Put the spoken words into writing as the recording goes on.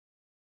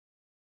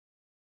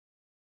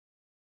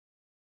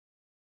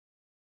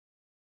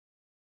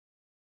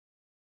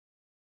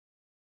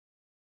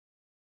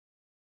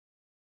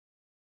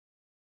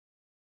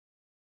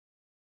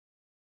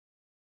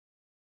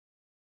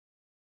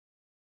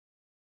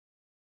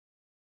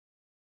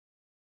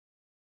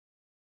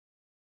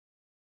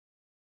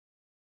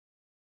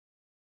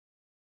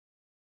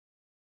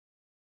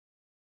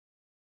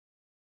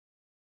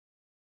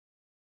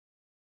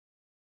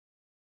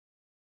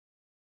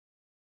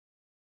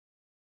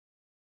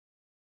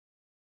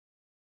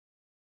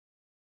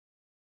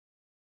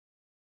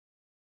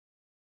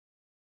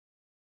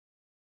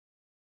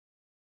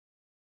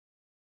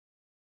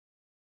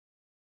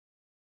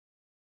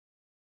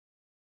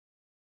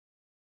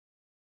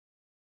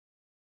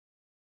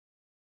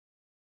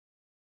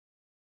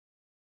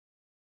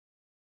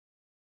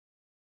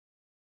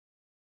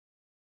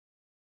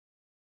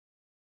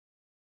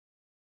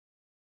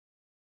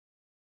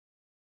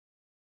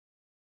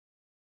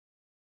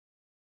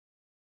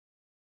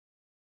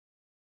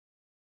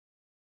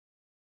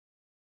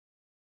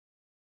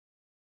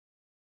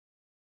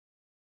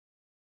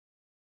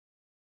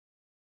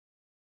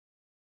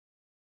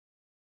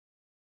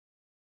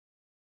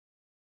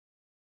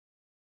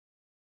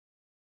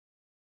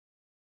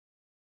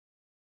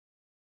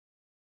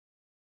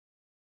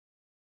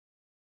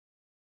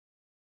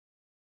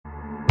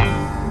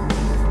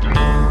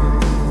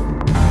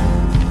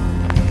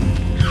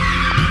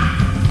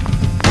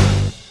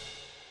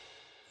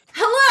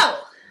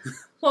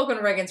Welcome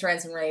to Regan's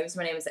Rants and Raves.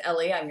 My name is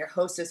Ellie. I'm your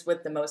hostess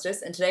with the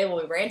mostest, and today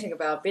we'll be ranting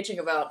about, bitching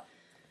about,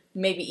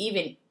 maybe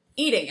even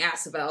eating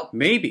ass about.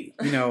 Maybe,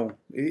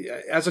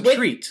 as a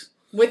treat.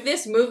 With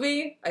this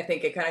movie, I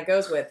think it kind of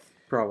goes with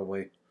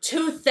Probably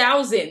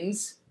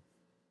 2000's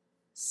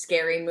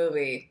scary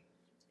movie.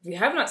 If you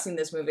have not seen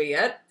this movie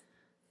yet,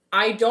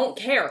 I don't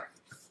care.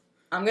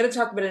 I'm going to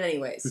talk about it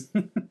anyways.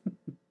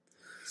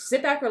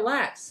 Sit back,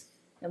 relax,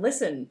 and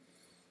listen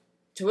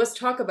to us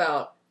talk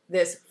about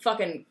this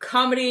fucking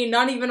comedy,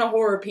 not even a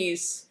horror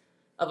piece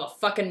of a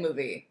fucking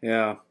movie.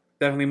 Yeah,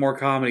 definitely more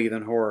comedy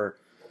than horror.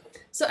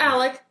 So,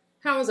 Alec,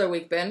 how has our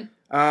week been?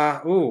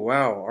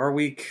 Wow. Our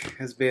week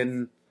has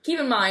been... Keep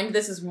in mind,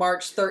 this is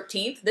March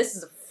 13th. This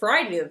is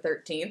Friday the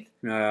 13th.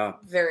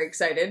 Very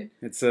excited.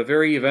 It's a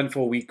very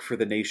eventful week for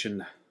the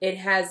nation. It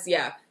has,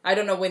 yeah. I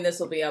don't know when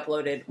this will be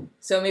uploaded,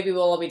 so maybe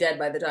we'll all be dead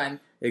by the time.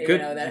 It could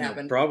know that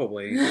happened.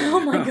 Probably. Oh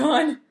my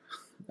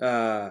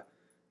god.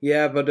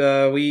 Yeah, but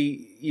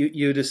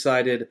you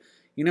decided,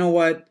 you know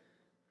what?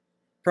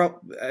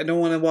 I don't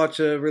want to watch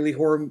a really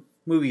horror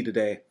movie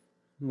today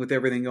with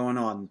everything going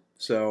on.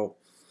 So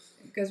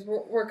because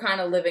we're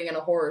kind of living in a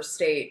horror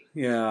state.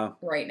 Yeah.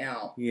 Right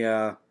now.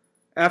 Yeah.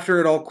 After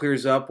it all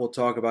clears up, we'll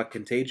talk about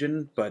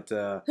Contagion, but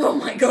oh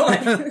my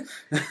god.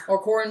 Or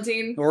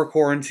Quarantine. Or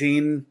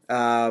Quarantine.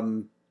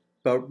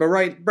 But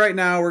right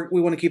now we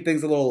want to keep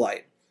things a little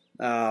light.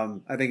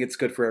 I think it's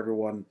good for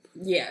everyone.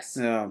 Yes.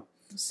 Yeah.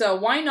 So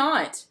why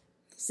not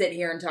sit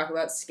here and talk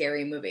about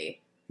Scary Movie?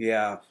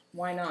 Yeah.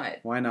 Why not?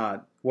 Why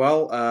not?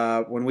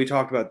 Well, when we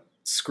talked about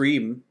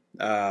Scream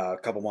a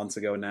couple months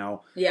ago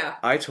now, yeah,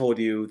 I told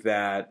you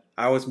that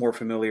I was more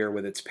familiar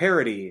with its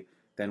parody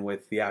than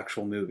with the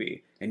actual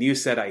movie, and you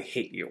said I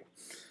hate you.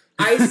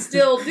 I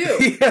still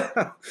do.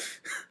 Yeah.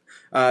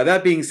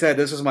 That being said,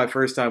 this was my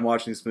first time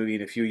watching this movie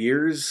in a few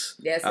years.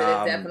 Yes, it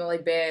had definitely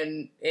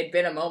been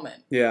a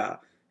moment. Yeah.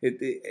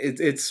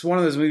 It's one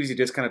of those movies you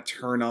just kind of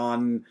turn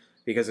on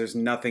because there's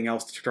nothing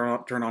else to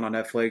turn on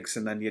Netflix,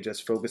 and then you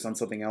just focus on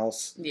something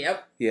else.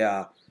 Yep.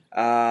 Yeah.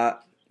 A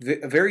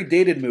very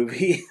dated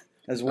movie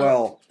as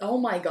well. Oh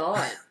my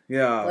god.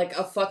 Yeah. Like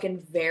a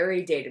fucking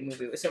very dated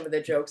movie with some of the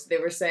jokes they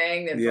were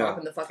saying. They're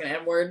dropping the fucking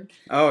N-word.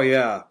 Oh,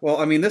 yeah. Well,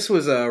 I mean, this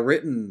was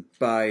written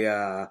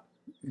by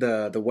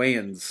the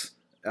Wayans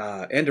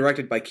and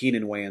directed by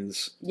Keenan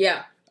Wayans.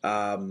 Yeah.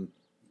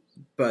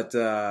 But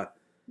there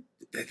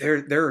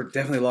are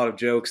definitely a lot of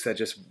jokes that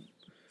just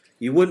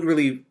you wouldn't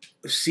really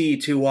see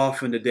too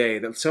often today.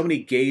 There's so many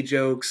gay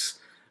jokes.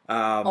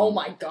 Oh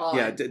my god.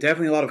 Yeah,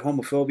 definitely a lot of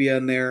homophobia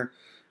in there.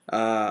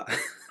 I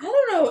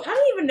don't know. I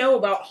don't even know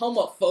about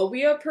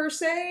homophobia per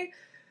se,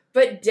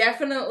 but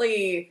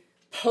definitely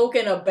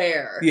poking a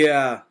bear.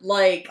 Yeah.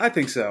 Like, I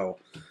think so.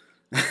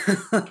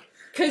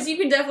 Because you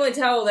can definitely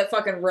tell that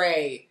fucking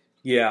Ray.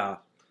 Yeah.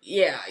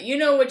 Yeah, you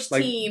know which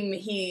team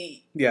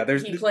he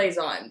plays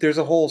on. There's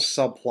a whole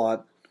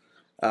subplot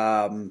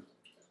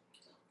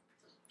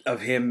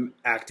of him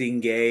acting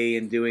gay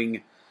and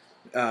doing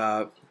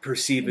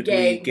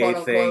perceivedly gay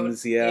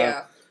things.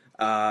 Yeah.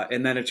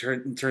 And then it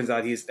turns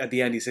out at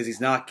the end he says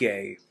he's not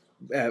gay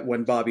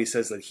when Bobby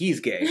says that he's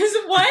gay.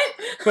 What?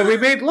 But we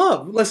made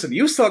love. Listen,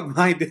 you sucked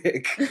my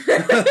dick.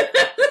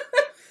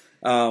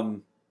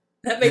 That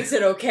makes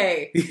it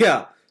okay.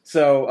 Yeah.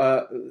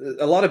 So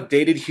a lot of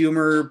dated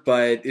humor,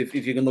 but if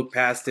you can look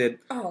past it,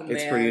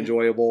 it's pretty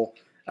enjoyable.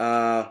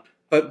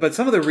 But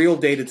some of the real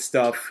dated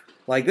stuff,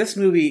 like this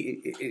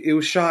movie, it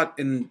was shot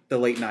in the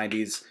late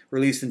 90s,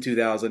 released in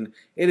 2000.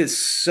 It is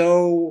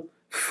so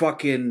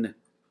fucking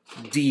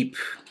deep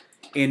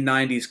in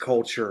 90s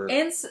culture.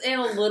 And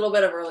a little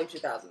bit of early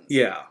 2000s.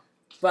 Yeah.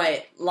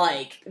 But,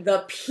 like,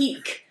 the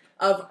peak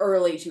of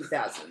early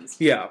 2000s.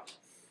 Yeah.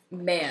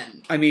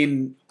 Man. I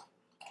mean...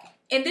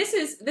 And this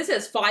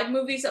has 5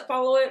 movies that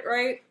follow it,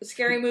 right? A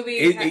Scary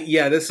Movie. I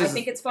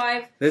think it's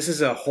 5. This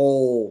is a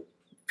whole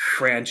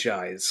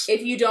franchise.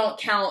 If you don't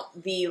count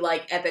the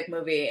epic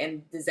movie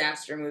and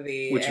disaster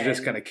movie, which are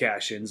just kind of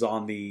cash-ins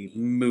on the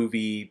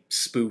movie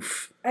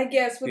spoof. I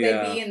guess would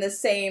they be in the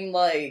same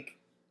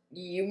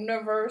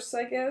universe?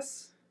 I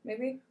guess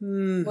maybe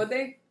would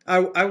they?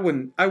 I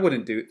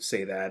wouldn't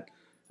say that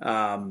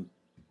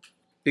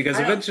because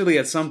eventually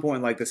at some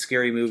point the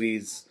scary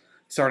movies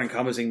start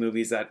encompassing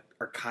movies that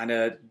are kind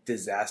of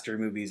disaster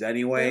movies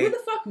anyway. Who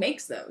the fuck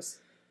makes those?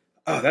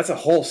 Oh, that's a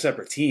whole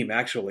separate team,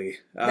 actually.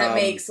 That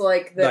makes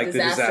the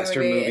disaster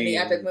movie and the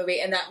epic movie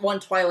and that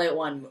one Twilight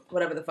one,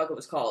 whatever the fuck it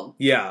was called.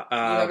 Yeah, you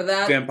remember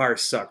that?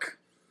 Vampires Suck.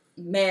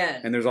 Man.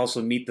 And there's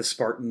also Meet the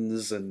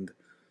Spartans and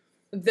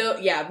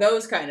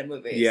those kind of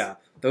movies. Yeah,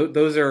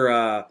 those are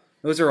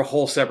a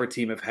whole separate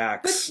team of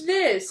hacks. But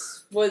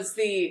this was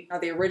the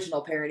original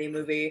parody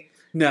movie.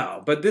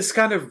 No, but this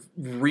kind of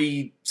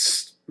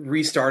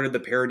restarted the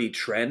parody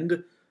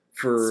trend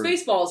for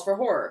Spaceballs for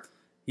horror.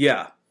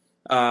 Yeah.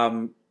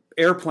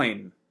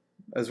 Airplane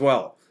as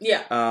well.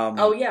 Yeah.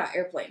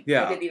 Airplane.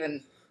 Yeah. I didn't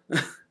even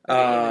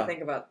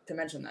think about to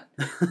mention that.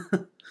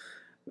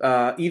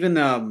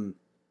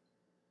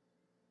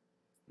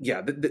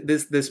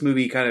 This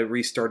movie kind of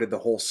restarted the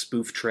whole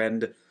spoof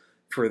trend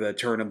for the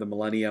turn of the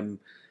millennium,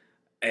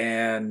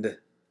 and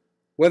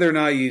whether or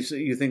not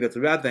you think that's a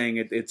bad thing,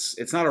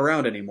 it's not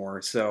around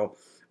anymore. So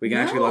we can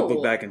actually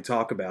look back and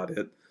talk about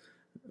it.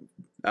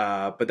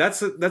 But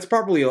that's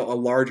probably a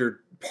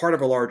larger part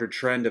of a larger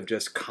trend of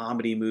just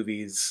comedy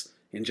movies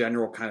in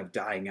general kind of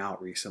dying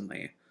out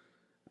recently.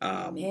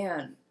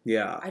 Man.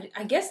 Yeah.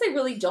 I guess they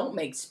really don't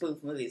make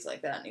spoof movies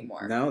like that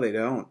anymore. No, they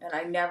don't. And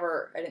I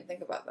didn't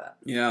think about that.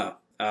 Yeah.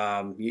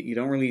 You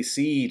don't really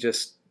see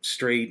just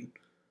straight,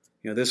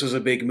 this was a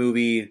big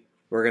movie,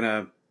 we're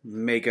going to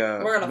make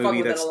a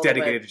movie that's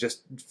dedicated to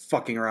just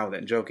fucking around with it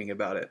and joking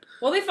about it.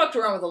 Well, they fucked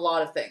around with a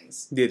lot of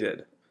things. They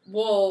did.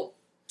 Well,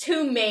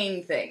 two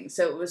main things.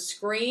 So it was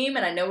Scream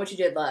and I Know What You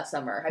Did Last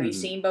Summer. Have you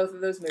seen both of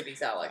those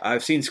movies, Alec?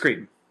 I've seen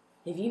Scream.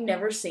 Have you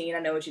never seen I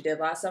Know What You Did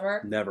Last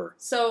Summer? Never.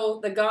 So,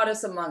 the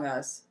goddess among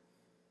us,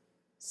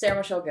 Sarah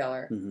Michelle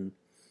Gellar,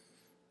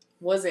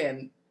 was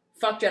in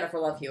Fuck Jennifer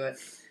Love Hewitt.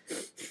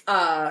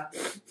 No,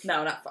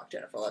 not Fuck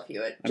Jennifer Love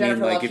Hewitt.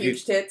 Jennifer Love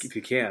Huge Tits. If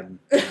you can.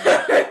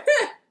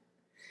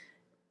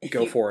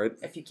 Go for it.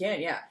 If you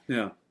can, yeah.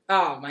 Yeah.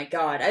 Oh my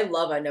god, I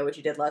love I Know What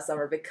You Did Last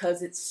Summer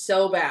because it's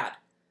so bad.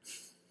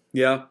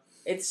 Yeah.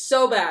 It's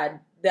so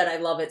bad that I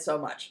love it so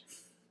much.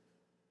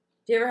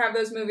 Do you ever have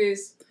those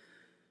movies?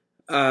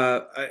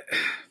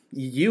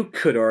 You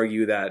could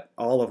argue that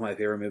all of my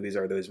favorite movies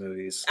are those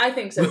movies. I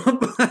think so.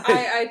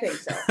 I think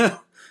so.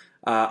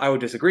 I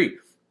would disagree.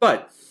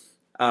 But,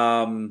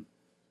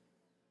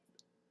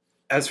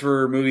 as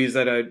for movies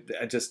that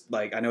I just,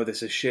 I know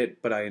this is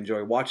shit, but I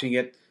enjoy watching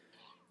it,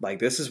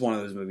 this is one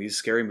of those movies,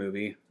 scary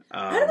movie.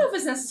 I don't know if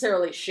it's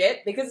necessarily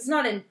shit, because it's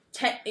not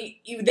intent.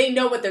 They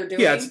know what they're doing.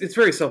 Yeah, it's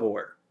very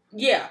self-aware.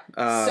 Yeah.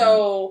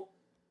 So,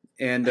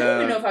 and I don't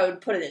even know if I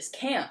would put it as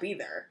camp,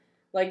 either.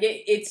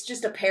 It's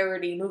just a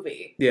parody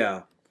movie.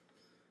 Yeah.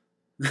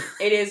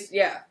 It is,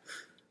 yeah.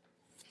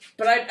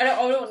 But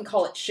I wouldn't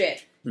call it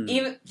shit.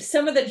 Even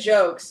some of the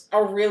jokes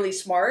are really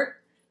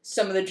smart.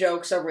 Some of the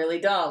jokes are really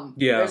dumb.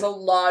 Yeah. There's a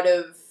lot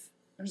of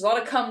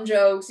cum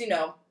jokes,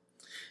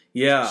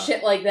 Yeah.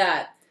 Shit like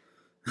that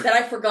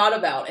I forgot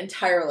about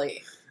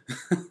entirely.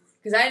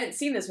 Because I hadn't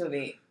seen this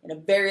movie in a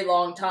very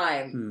long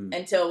time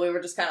until we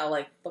were just kind of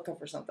looking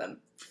for something.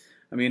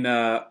 I mean,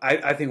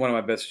 I think one of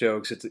my best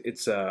jokes,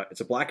 it's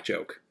a black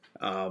joke.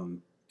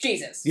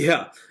 Jesus.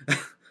 Yeah.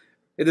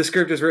 The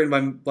script is written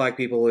by black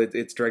people.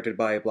 It's directed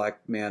by a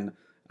black man.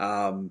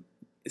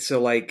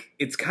 So,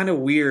 it's kind of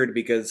weird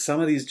because some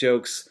of these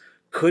jokes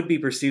could be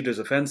perceived as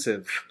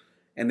offensive,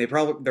 and they're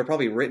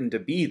probably written to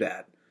be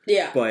that.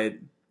 Yeah. But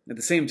at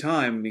the same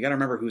time, you got to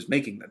remember who's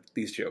making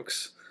these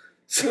jokes.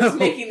 Who's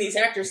making these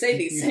actors say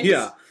these things?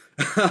 Yeah.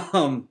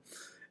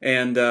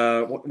 And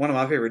one of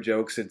my favorite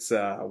jokes, it's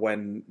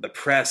when the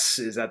press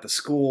is at the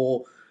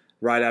school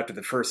right after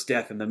the first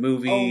death in the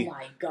movie. Oh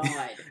my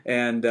god.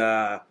 And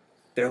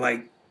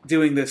they're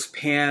doing this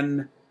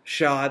pan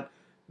shot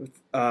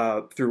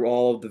through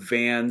all of the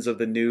vans of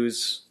the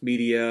news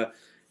media,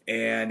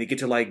 and you get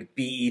to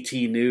BET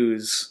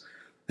News.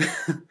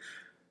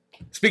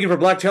 Speaking for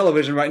black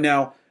television right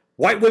now,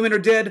 white women are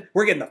dead,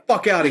 we're getting the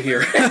fuck out of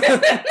here.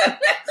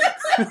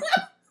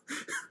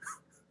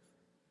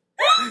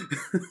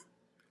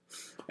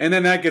 And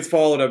then that gets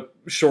followed up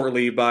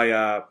shortly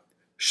by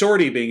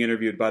Shorty being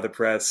interviewed by the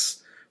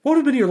press. What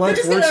have been your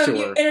last words to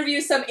her?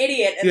 Interview some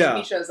idiot and then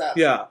he shows up.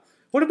 Yeah.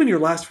 What have been your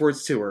last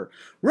words to her?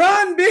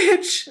 Run,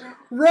 bitch!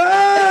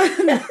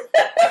 Run!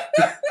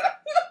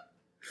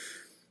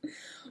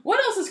 What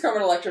else has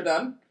Carmen Electra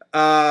done?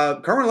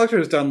 Carmen Electra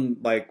has done,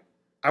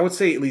 I would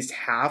say at least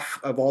half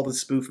of all the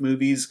spoof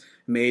movies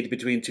made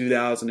between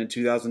 2000 and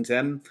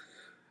 2010.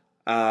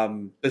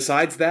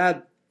 Besides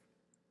that,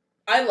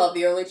 I love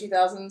the early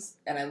 2000s,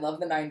 and I love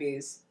the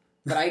 90s,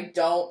 but I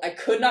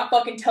could not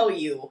fucking tell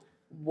you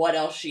what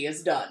else she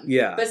has done.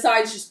 Yeah.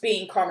 Besides just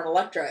being Carmen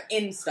Electra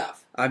in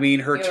stuff. I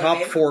mean, her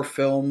top 4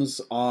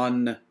 films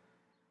on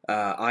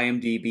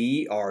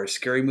IMDb are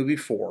Scary Movie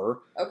 4,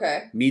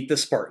 okay, Meet the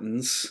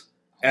Spartans,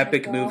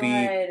 Epic Movie,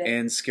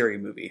 and Scary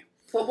Movie.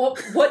 But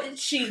what did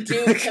she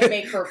do to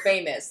make her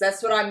famous?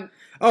 That's what I'm...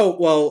 Oh,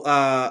 well,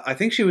 I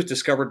think she was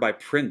discovered by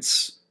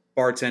Prince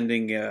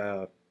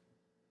bartending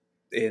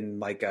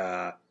in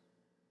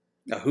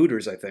a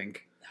Hooters, I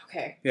think.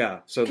 Okay.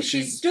 Yeah, so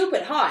she's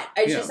stupid hot.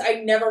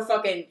 I never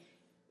fucking...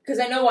 Because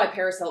I know why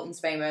Paris Hilton's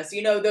famous.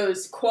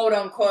 Those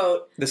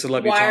quote-unquote, the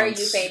celebrity why are you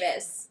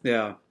famous?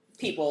 Yeah.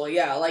 People,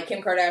 yeah. Like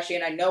Kim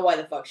Kardashian, I know why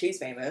the fuck she's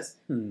famous.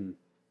 Lindsay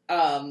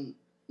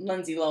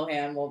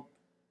Lohan, well...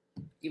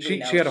 She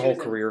had a whole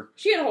career.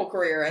 She had a whole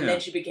career, and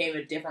then she became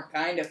a different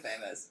kind of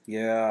famous.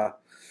 Yeah.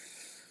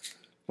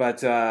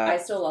 But... I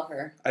still love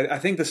her. I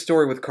think the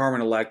story with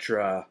Carmen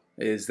Electra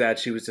is that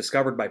she was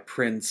discovered by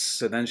Prince,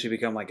 so then she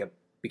became a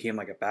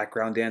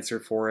background dancer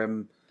for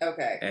him.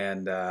 Okay.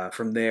 And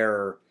from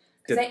there...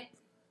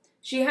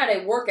 She had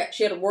a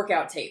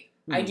workout tape.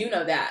 I do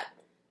know that.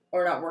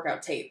 Or not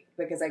workout tape,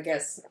 because I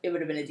guess it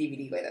would have been a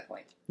DVD by that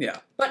point. Yeah.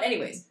 But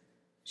anyways,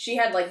 she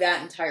had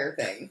that entire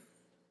thing.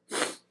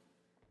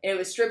 And it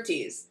was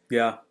striptease.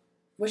 Yeah.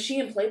 Was she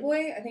in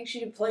Playboy? I think she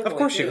did Playboy, Of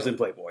course too. she was in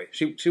Playboy.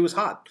 She was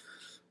hot.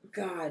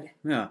 God.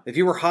 Yeah. If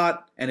you were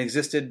hot and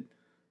existed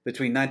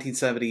between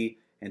 1970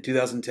 and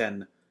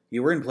 2010,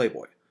 you were in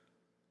Playboy.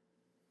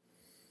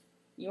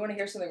 You want to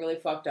hear something really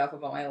fucked up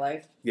about my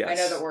life? Yes. I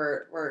know that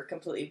we're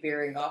completely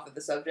veering off of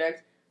the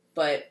subject,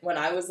 but when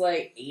I was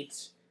like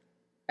 8,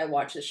 I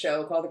watched a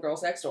show called The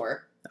Girls Next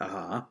Door.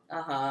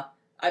 I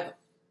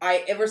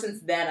ever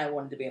since then I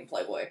wanted to be in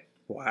Playboy.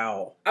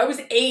 Wow. I was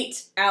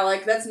 8,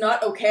 Alec. That's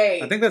not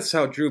okay. I think that's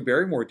how Drew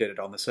Barrymore did it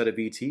on the set of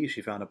E.T.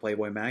 She found a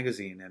Playboy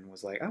magazine and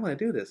was like, I want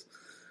to do this.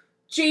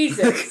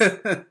 Jesus.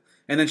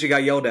 And then she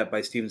got yelled at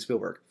by Steven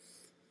Spielberg.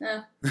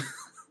 Yeah.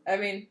 I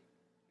mean,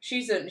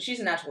 she's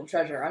a natural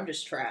treasure. I'm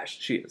just trash.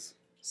 She is.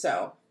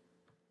 So.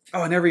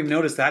 Oh, I never even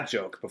noticed that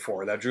joke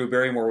before, that Drew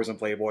Barrymore was in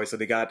Playboy, so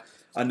they got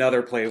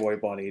another Playboy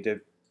bunny to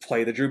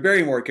play the Drew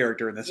Barrymore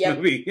character in this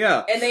movie.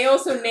 Yeah. And they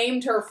also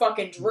named her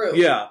fucking Drew.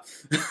 Yeah.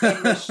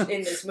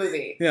 in this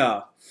movie.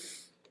 Yeah.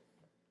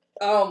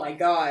 Oh my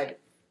god.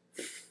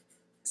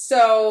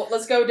 So,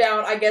 let's go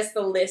down, I guess,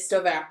 the list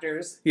of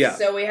actors. Yeah.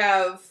 So we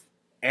have...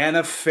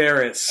 Anna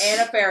Faris.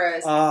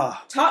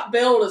 Top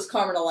billed as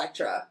Carmen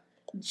Electra.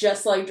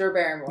 Just like Drew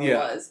Barrymore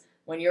was.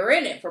 When you're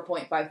in it for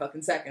 0.5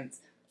 fucking seconds.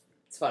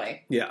 It's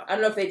funny. Yeah. I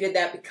don't know if they did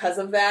that because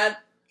of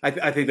that.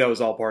 I think that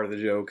was all part of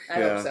the joke. I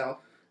hope so.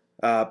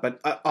 But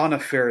Anna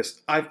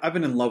Faris, I've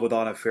been in love with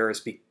Anna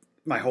Faris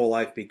my whole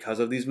life because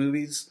of these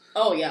movies.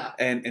 Oh, yeah.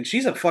 And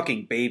she's a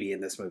fucking baby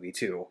in this movie,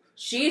 too.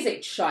 She's a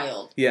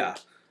child. Yeah.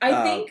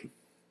 I think...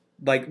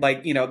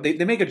 Like you know,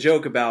 they make a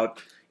joke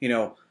about, you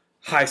know,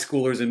 high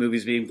schoolers in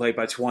movies being played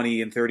by 20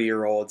 and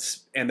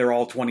 30-year-olds, and they're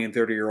all 20 and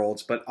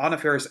 30-year-olds, but Anna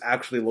Faris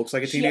actually looks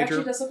like a teenager. She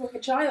actually does look like a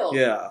child.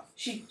 Yeah.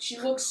 She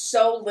looks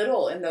so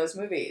little in those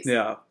movies.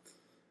 Yeah.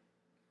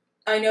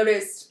 I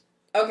noticed...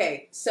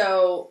 Okay,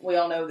 so we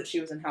all know that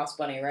she was in House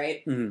Bunny,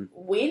 right? Mm-hmm.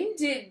 When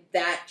did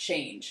that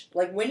change?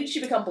 Like, when did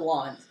she become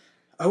blonde?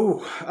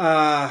 Oh,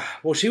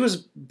 well, she was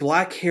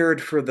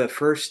black-haired for the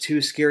first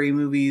 2 Scary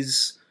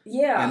movies.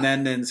 Yeah. And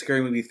then in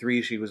Scary Movie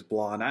 3, she was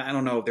blonde. I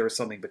don't know if there was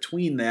something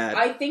between that.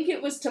 I think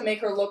it was to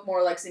make her look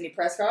more like Cindy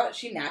Prescott. Is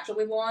she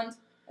naturally blonde?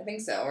 I think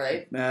so,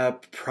 right?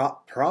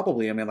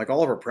 Probably. I mean, like,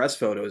 all of her press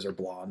photos are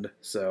blonde,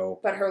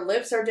 so... But her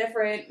lips are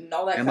different and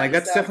all that and, kind of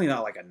that's stuff. definitely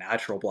not, like, a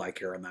natural black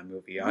hair in that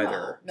movie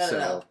either.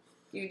 No.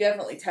 You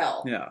definitely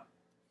tell. Yeah.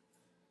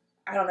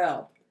 I don't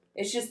know.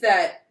 It's just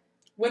that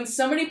when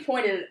somebody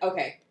pointed...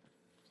 Okay.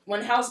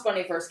 When House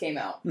Bunny first came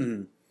out,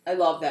 I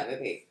love that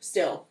movie.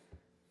 Still.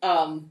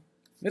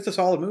 It's a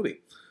solid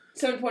movie.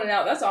 Someone pointed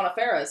out, that's Anna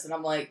Faris, and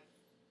I'm like,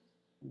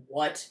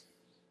 what?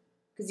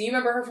 Because you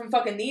remember her from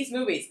fucking these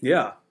movies.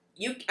 Yeah.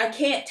 I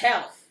can't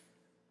tell.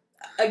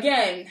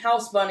 Again,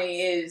 House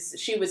Bunny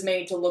she was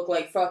made to look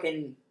like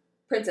fucking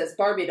Princess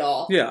Barbie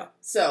doll. Yeah.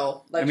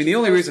 So, like, I mean, the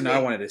only reason I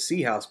wanted to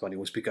see House Bunny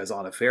was because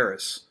Anna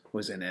Faris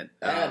was in it.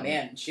 Oh,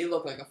 man, she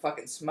looked like a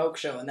fucking smoke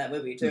show in that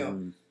movie,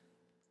 too.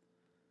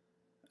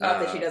 Not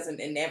that she doesn't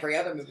in every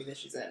other movie that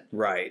she's in.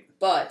 Right.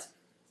 But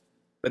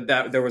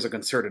there was a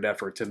concerted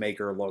effort to make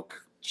her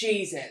look...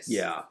 Jesus.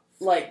 Yeah.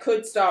 Like,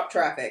 could stop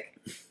traffic.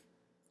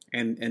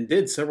 And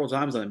did several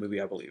times in that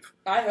movie, I believe.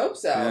 I hope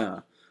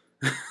so.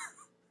 Yeah.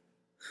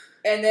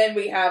 And then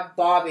we have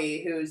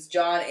Bobby, who's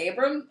John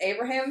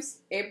Abrahams?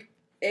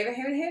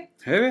 Abraham?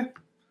 Hey,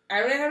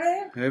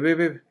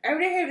 baby.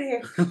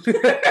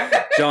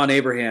 John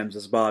Abrahams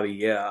is Bobby,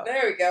 yeah.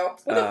 There we go.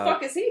 What the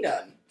fuck has he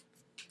done?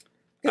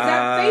 Because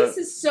that face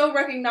is so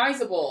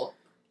recognizable.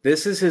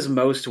 This is his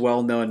most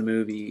well-known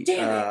movie.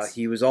 Damn it.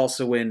 He was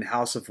also in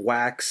House of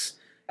Wax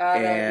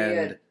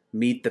and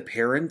Meet the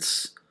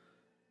Parents.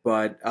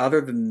 But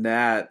other than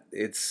that,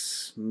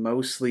 it's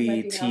mostly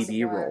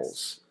TV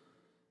roles.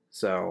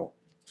 So...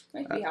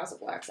 Might be House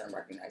of Wax I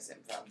recognize him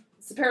from.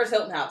 It's the Paris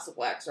Hilton House of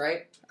Wax,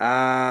 right?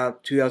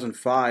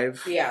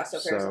 2005. Yeah, so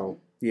Paris Hilton.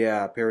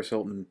 Yeah, Paris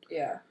Hilton.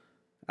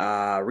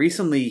 Yeah.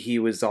 Recently he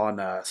was on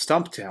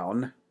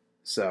Stumptown,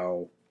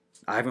 so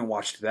I haven't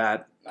watched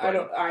that. I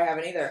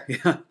haven't either.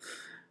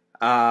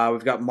 Yeah.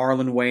 We've got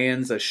Marlon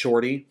Wayans as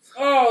Shorty.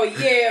 Oh,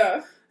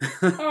 yeah.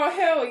 Oh,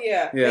 hell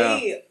yeah.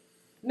 Yeah.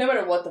 No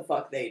matter what the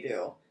fuck they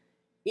do.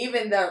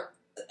 Even the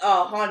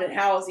Haunted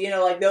House, you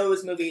know, like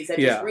those movies that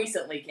just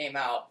recently came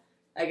out.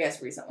 I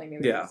guess recently,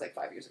 maybe it was like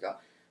 5 years ago.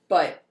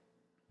 But,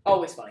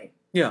 always funny.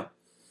 Yeah.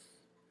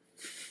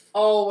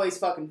 Always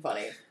fucking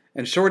funny.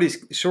 And Shorty,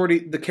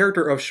 the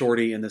character of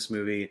Shorty in this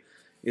movie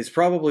is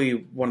probably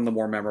one of the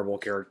more memorable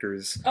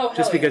characters. Oh,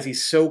 just because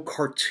he's so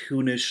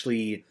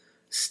cartoonishly,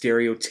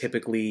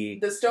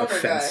 stereotypically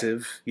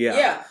offensive. Guy.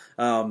 Yeah.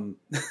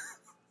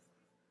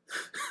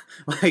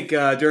 Like,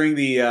 during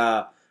the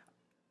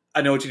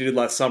I Know What You Did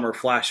Last Summer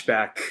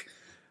flashback.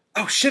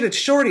 Oh shit, it's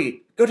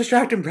Shorty! Go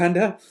distract him,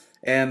 Brenda!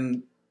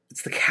 And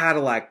it's the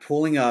Cadillac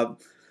pulling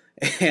up,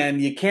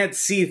 and you can't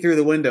see through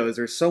the windows.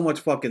 There's so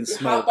much fucking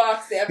smoke.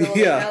 Hotbox the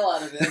hell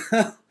out of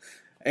it.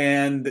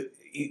 And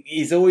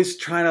he's always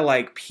trying to,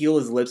 like, peel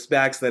his lips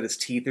back so that his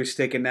teeth are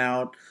sticking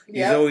out.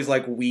 He's always,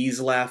 like, wheeze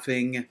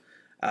laughing.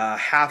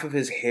 Half of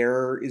his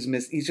hair is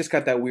missing. He's just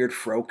got that weird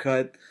fro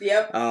cut.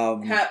 Yep.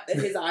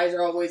 His eyes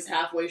are always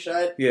halfway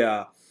shut.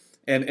 Yeah.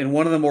 And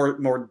one of the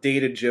more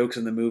dated jokes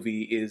in the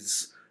movie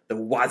is the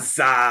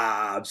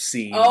wazab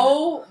scene.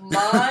 Oh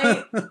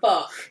my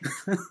fuck.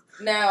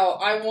 Now,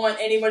 I want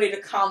anybody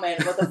to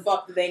comment what the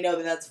fuck do they know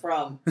that that's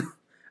from.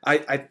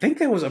 I think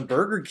that was a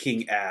Burger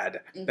King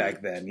ad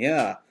back then,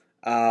 yeah.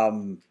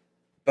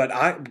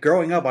 But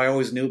growing up, I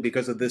always knew it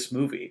because of this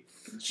movie.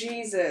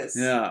 Jesus.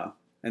 Yeah.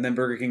 And then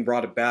Burger King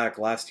brought it back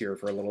last year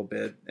for a little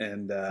bit.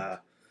 And,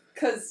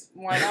 because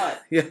why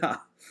not? Yeah.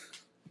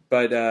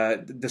 But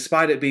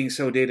despite it being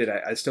so dated,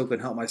 I still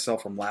couldn't help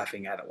myself from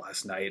laughing at it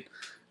last night.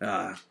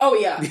 Oh,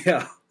 yeah.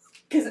 Yeah.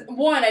 Because,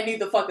 one, I knew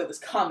the fuck it was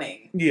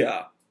coming.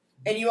 Yeah.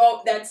 And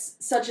that's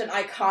such an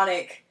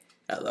iconic...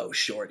 Hello,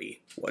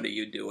 shorty. What are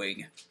you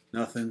doing?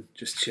 Nothing.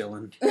 Just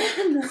chilling.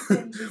 Nothing,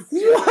 just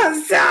chilling.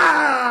 What's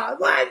up?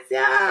 What's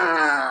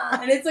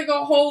up? And it's like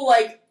a whole,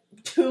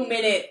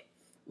 2-minute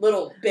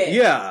little bit.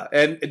 Yeah,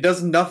 and it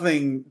does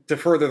nothing to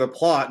further the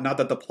plot. Not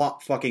that the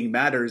plot fucking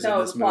matters in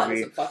this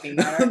movie. No, the plot doesn't fucking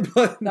matter.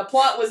 But the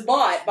plot was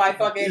bought by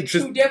fucking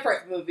two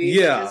different movies.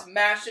 Yeah. And just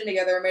mashed in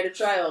together and made a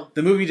child.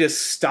 The movie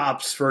just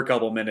stops for a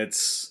couple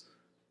minutes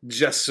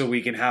just so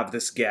we can have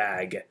this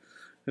gag.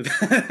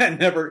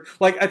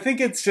 I think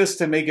it's just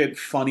to make it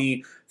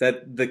funny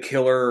that the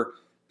killer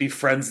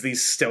befriends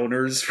these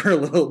stoners for a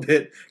little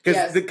bit,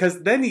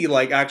 because then he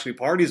actually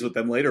parties with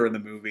them later in the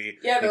movie.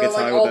 Yeah, they're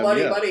all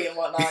buddy and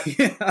whatnot.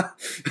 Yeah.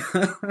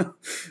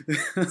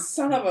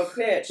 Son of a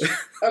bitch.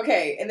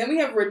 Okay, and then we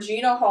have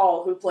Regina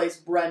Hall, who plays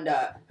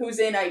Brenda, who's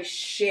in a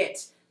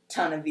shit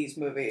ton of these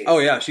movies. Oh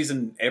yeah, she's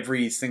in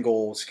every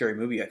single scary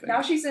movie, I think.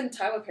 Now she's in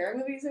Tyler Perry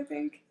movies, I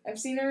think. I've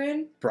seen her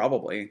in.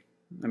 Probably.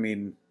 I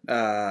mean,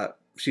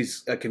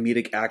 she's a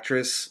comedic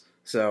actress,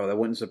 so that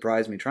wouldn't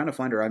surprise me. Trying to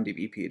find her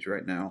IMDb page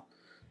right now.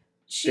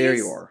 There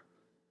you are.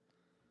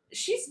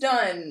 She's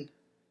done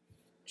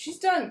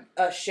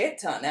a shit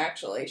ton,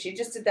 actually. She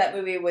just did that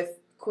movie with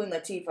Queen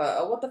Latifah.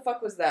 Oh, what the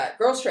fuck was that?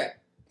 Girls Trip.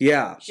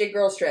 Yeah. She did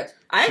Girls Trip.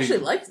 I actually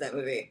liked that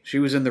movie. She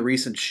was in the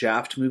recent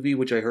Shaft movie,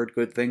 which I heard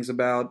good things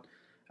about.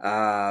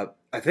 I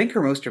think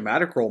her most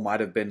dramatic role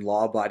might have been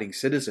Law Abiding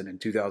Citizen in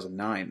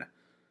 2009.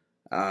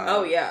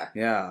 Oh, yeah.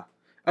 Yeah.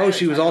 Oh,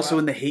 she was also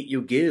in The Hate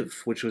You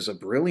Give, which was a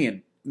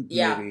brilliant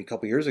movie a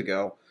couple years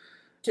ago.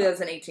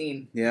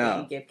 2018. Yeah. The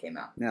Hate You Give came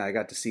out. Yeah, I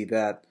got to see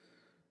that.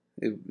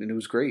 And it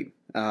was great.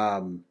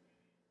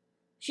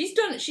 She's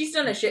done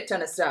a shit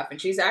ton of stuff, and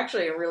she's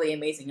actually a really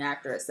amazing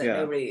actress that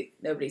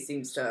nobody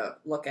seems to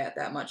look at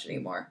that much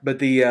anymore. But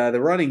the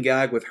running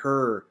gag with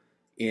her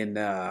in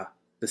the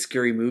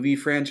Scary Movie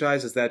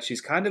franchise is that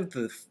she's kind of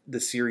the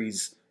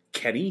series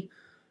Kenny.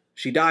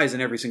 She dies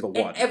in every single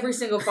one. In every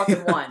single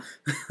fucking one.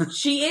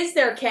 She is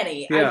their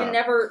Kenny. Yeah.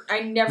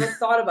 I never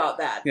thought about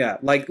that. Yeah,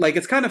 like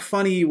it's kind of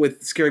funny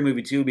with Scary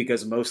Movie 2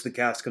 because most of the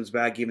cast comes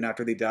back even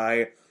after they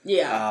die.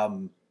 Yeah.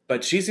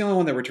 But she's the only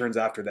one that returns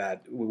after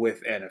that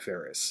with Anna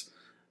Faris.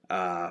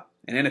 And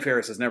Anna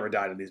Faris has never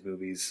died in these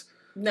movies.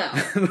 No.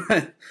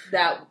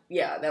 that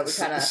was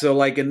kind of...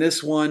 So in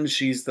this one,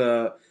 she's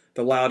the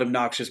loud,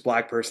 obnoxious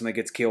black person that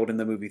gets killed in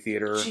the movie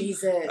theater.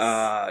 Jesus.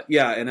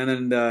 Yeah, and then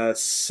in the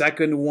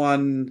second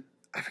one,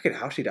 I forget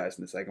how she dies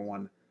in the second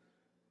one.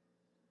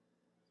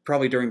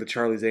 Probably during the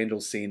Charlie's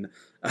Angels scene.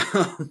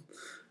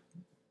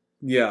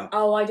 Yeah.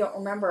 Oh, I don't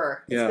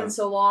remember. It's been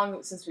so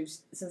long since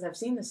I've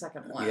seen the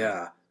second one.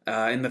 Yeah.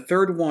 In the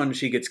third one,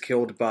 she gets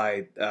killed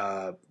by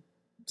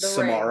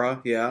Samara.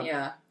 Ring. Yeah.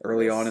 Yeah.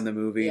 Early on in the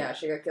movie. Yeah,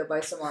 she got killed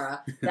by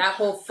Samara. That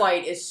whole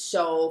fight is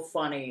so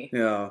funny.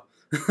 Yeah.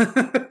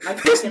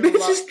 This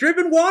bitch is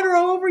dripping water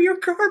all over your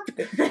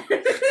carpet.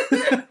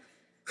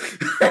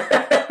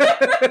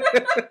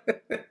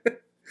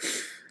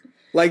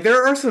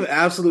 There are some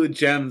absolute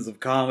gems of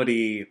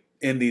comedy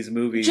in these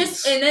movies.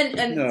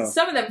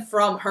 Some of them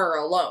from her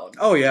alone.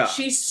 Oh yeah.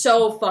 She's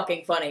so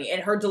fucking funny,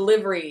 and her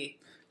delivery.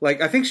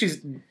 I think she's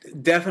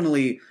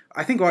definitely...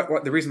 I think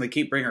what the reason they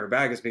keep bringing her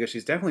back is because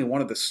she's definitely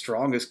one of the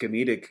strongest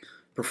comedic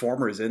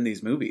performers in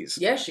these movies.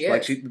 Yeah, she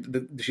is.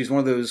 She's one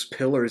of those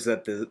pillars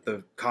that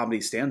the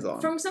comedy stands on.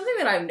 From something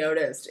that I've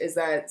noticed is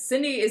that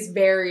Cindy is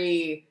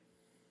very...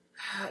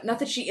 Not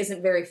that she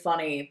isn't very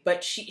funny,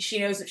 but she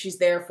knows what she's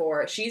there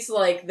for. She's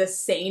the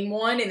sane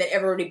one, and then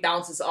everybody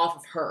bounces off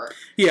of her.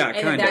 Yeah,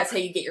 and then that's how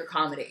you get your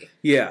comedy.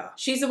 Yeah.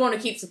 She's the one who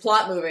keeps the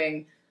plot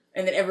moving,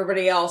 and then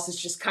everybody else is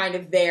just kind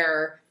of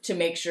there to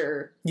make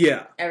sure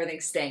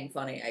everything's staying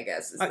funny, I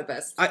guess, is the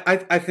best.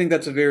 I think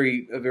that's a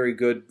very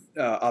good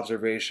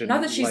observation.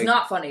 Not that she's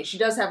not funny. She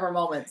does have her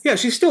moments. Yeah,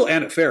 she's still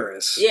Anna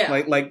Faris.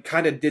 Yeah.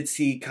 Kind of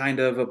ditzy, kind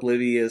of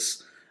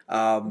oblivious.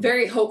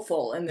 Very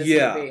hopeful in this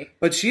movie.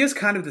 But she is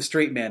kind of the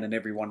straight man in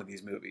every one of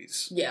these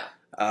movies. Yeah.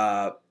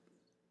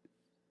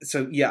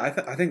 So, yeah,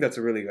 I think that's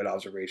a really good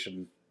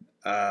observation.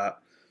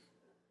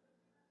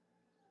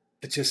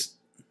 It's just...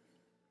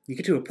 You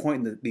get to a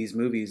point in these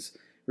movies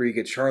where you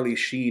get Charlie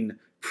Sheen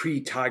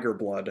pre-Tiger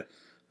Blood.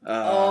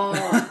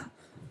 I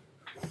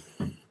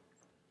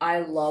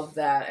love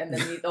that. And then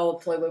the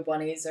old Playboy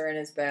bunnies are in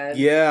his bed.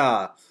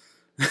 Yeah.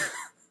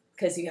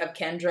 Because you have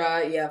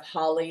Kendra, you have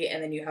Holly,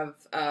 and then you have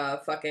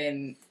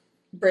fucking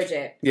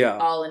Bridget. Yeah.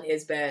 All in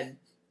his bed.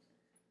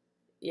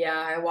 Yeah,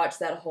 I watched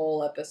that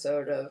whole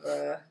episode of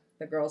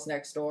The Girls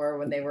Next Door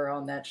when they were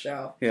on that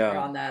show. Yeah. Or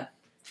on that.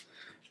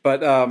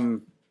 But,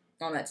 on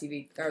that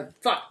TV. Or,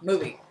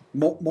 movie.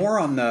 More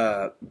on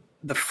the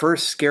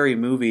first Scary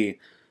Movie.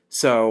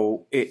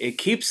 So, it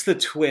keeps the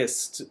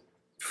twist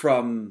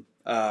from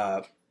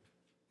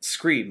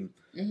Scream.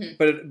 Mm-hmm.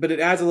 But it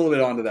adds a little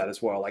bit onto that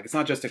as well. Like, it's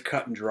not just a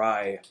cut and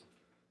dry.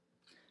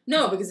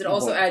 No, because it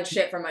also adds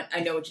shit from I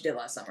Know What You Did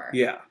Last Summer.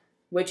 Yeah.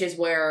 Which is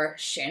where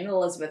Shannon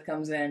Elizabeth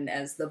comes in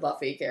as the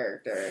Buffy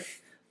character.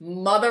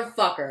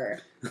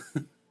 Motherfucker.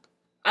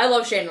 I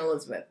love Shannon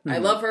Elizabeth. Mm-hmm. I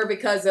love her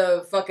because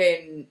of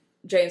fucking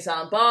Jay and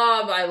Silent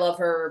Bob. I love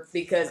her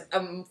because,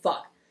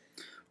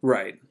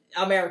 Right.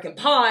 American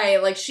Pie.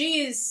 Like,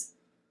 she's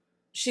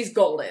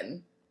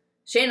golden.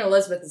 Shannon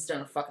Elizabeth has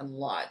done a fucking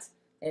lot.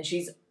 And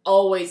she's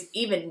always,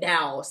 even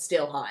now,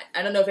 still hot.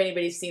 I don't know if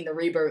anybody's seen the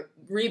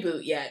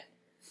reboot yet.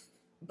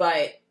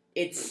 But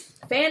it's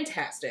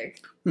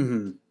fantastic.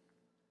 Mm-hmm.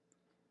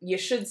 You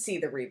should see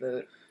the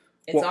reboot.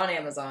 It's on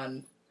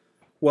Amazon.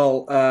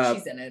 Well,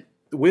 she's in it.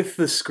 With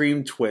the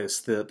Scream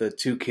twist, the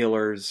two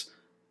killers,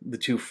 the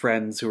two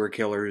friends who are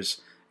killers,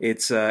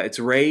 it's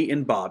Ray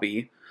and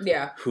Bobby.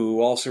 Yeah.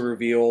 Who also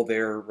reveal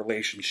their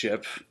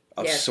relationship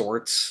of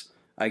sorts,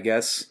 I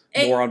guess.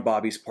 More on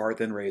Bobby's part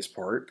than Ray's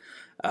part.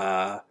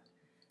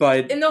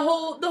 But and the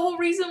whole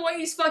reason why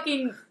he's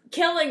fucking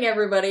killing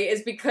everybody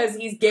is because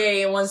he's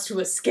gay and wants to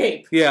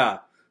escape. Yeah.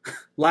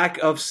 Lack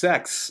of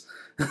sex.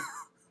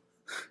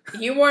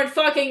 You weren't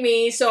fucking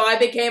me, so I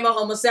became a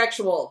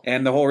homosexual.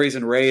 And the whole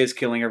reason Ray is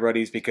killing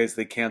everybody is because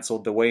they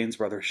canceled the Wayans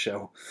Brothers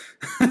show.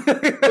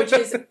 Which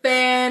is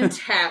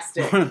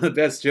fantastic. One of the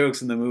best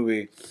jokes in the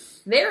movie.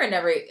 They're in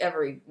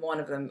every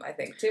one of them, I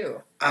think,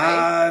 too.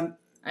 Right?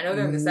 I know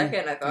they're in the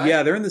second, I thought.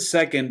 Yeah, they're in the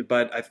second,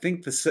 but I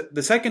think the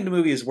second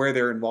movie is where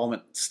their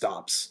involvement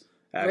stops,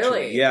 actually.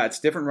 Really? Yeah, it's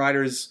different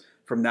writers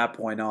from that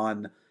point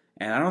on,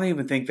 and I don't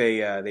even think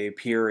they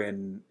appear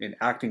in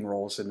acting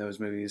roles in those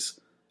movies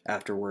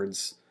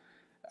afterwards.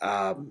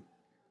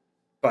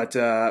 But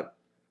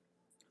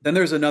then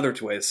there's another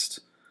twist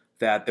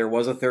that there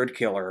was a third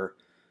killer,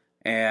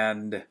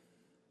 and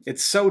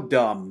it's so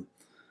dumb,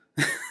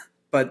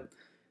 but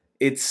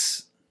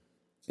it's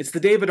the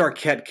David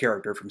Arquette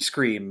character from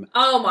Scream.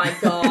 Oh my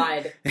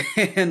god!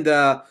 And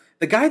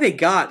the guy they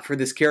got for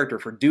this character,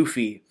 for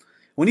Doofy,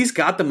 when he's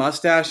got the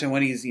mustache and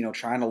when he's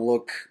trying to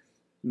look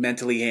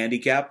mentally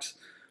handicapped.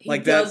 He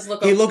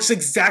looks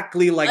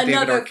exactly like David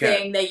Arquette. Another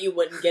thing that you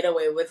wouldn't get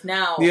away with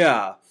now.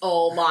 Yeah.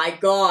 Oh my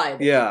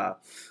god. Yeah.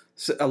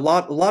 So a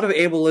lot of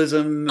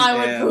ableism. I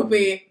went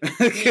poopy.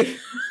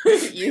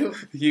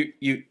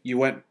 You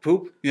went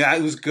poop? Yeah,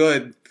 it was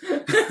good.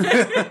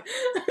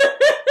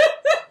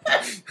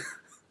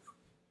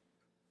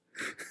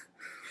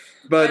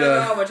 But I don't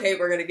know how much hate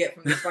we're gonna get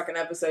from this fucking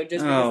episode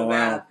just because of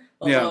that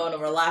alone,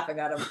 and we're laughing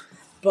at him.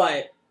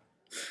 But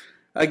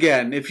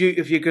again, if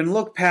you can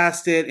look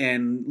past it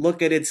and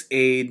look at its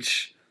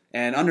age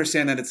and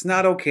understand that it's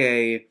not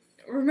okay.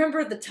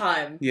 Remember the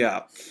time.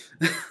 Yeah.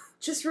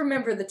 Just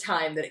remember the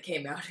time that it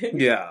came out in.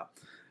 Yeah.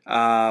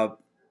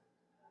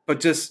 But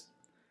just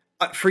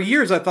for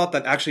years I thought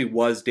that actually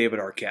was David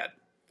Arquette.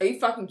 Are you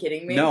fucking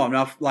kidding me? No, I'm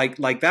not.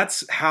 Like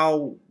that's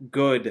how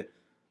good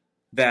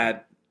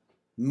that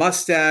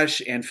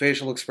mustache and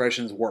facial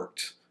expressions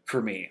worked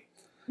for me.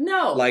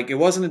 No. Like, it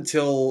wasn't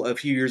until a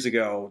few years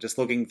ago, just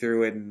looking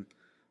through it and,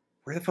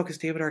 where the fuck is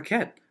David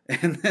Arquette?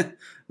 And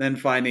then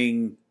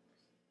finding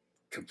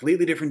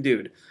completely different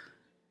dude.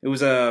 It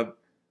was the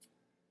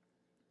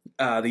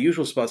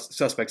Usual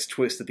Suspects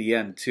twist at the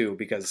end, too,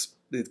 because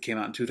it came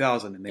out in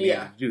 2000 and they needed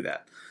to do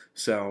that.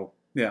 So,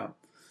 yeah.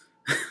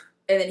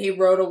 And then he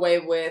rode away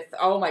with,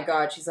 oh my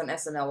god, she's on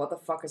SNL. What the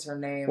fuck is her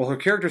name? Well, her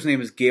character's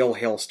name is Gail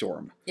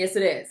Hailstorm. Yes,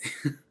 it is.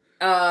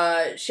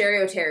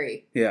 Sherry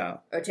O'Terry. Yeah.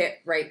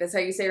 Right, that's how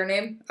you say her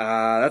name?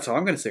 That's how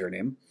I'm going to say her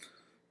name.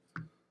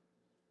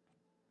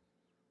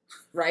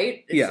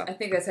 Right? Yeah. I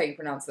think that's how you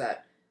pronounce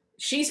that.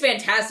 She's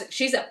fantastic.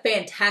 She's a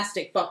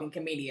fantastic fucking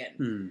comedian.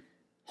 Mm.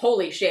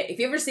 Holy shit. If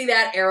you ever see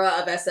that era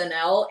of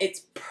SNL,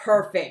 it's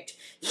perfect.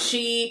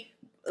 She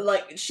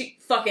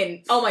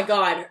fucking, oh my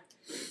god.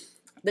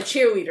 The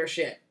cheerleader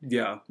shit.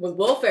 Yeah. With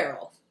Will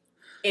Ferrell.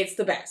 It's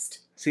the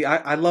best. See,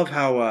 I love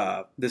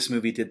how this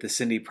movie did the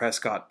Cindy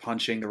Prescott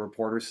punching the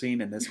reporter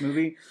scene in this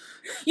movie.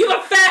 You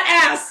have a fat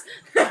ass!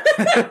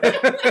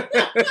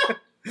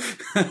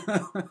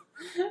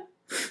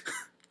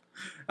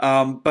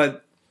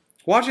 But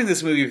watching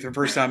this movie for the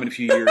first time in a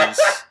few years,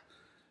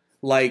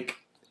 like,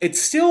 it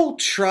still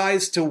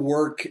tries to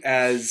work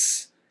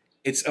as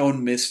its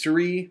own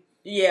mystery.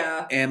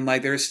 Yeah. And,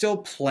 like, there's still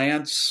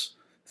plants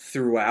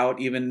throughout,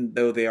 even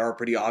though they are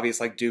pretty obvious,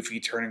 like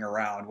Doofy turning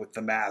around with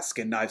the mask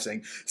and knife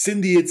saying,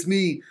 "Cindy, it's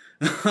me."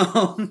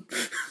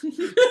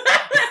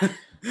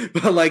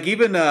 But like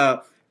even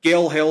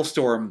Gail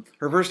Hailstorm,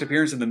 her first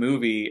appearance in the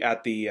movie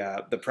at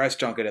the press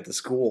junket at the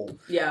school.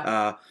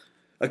 Yeah.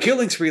 A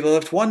killing spree that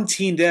left one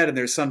teen dead, and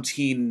there's some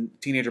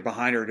teenager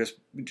behind her just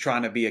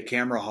trying to be a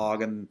camera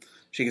hog, and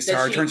she gets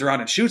tired, turns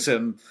around and shoots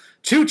him.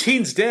 2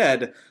 teens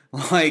dead.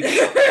 Like,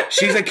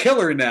 she's a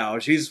killer now.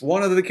 She's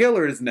one of the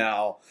killers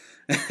now.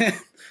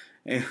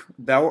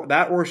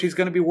 that or she's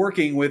going to be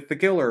working with the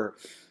killer.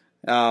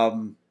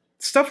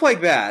 Stuff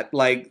like that.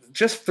 Like,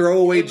 just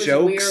throwaway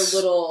jokes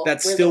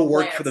that still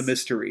work for the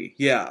mystery.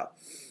 Yeah.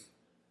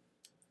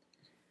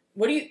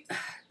 What do you...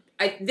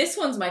 this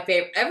one's my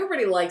favorite.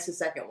 Everybody likes the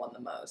second one the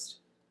most.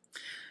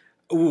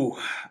 Ooh,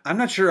 I'm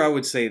not sure I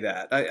would say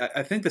that.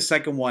 I think the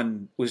second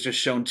one was just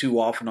shown too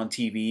often on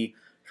TV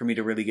for me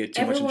to really get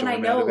too much enjoyment out of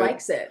it. Everyone I know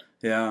likes it.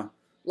 Yeah.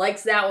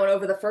 Likes that one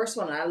over the first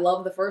one. I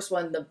love the first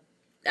one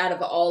out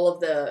of all of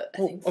the, I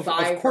think, 5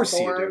 Of course or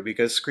 4. you do,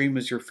 because Scream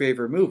is your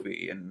favorite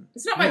movie. And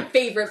it's not my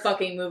favorite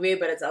fucking movie,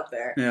 but it's up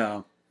there.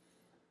 Yeah.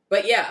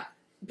 But yeah.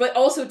 But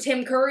also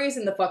Tim Curry's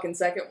in the fucking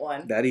second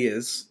one. That he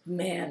is.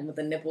 Man, with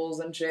the nipples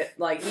and shit.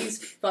 Like,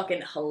 he's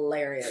fucking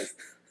hilarious.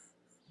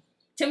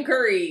 Tim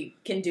Curry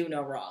can do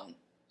no wrong.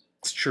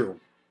 It's true.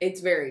 It's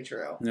very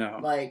true. Yeah.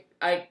 Like,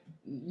 I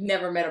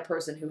never met a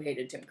person who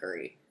hated Tim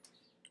Curry.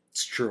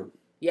 It's true.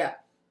 Yeah.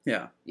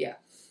 Yeah. Yeah.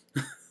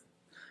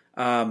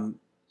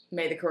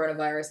 May the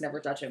coronavirus never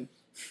touch him.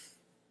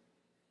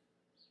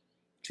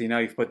 See, now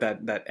you've put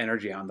that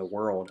energy out in the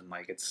world, and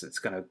like it's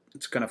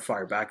gonna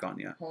fire back on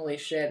you. Holy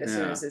shit! As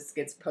soon as this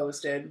gets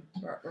posted,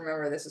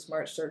 remember this is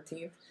March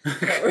 13th.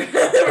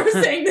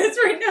 We're saying this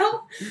right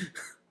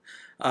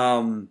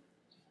now.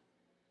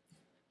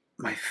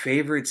 My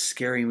favorite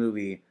scary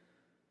movie.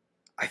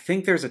 I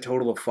think there's a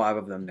total of 5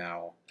 of them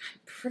now.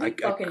 I'm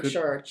pretty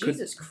sure.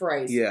 Jesus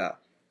Christ. Yeah.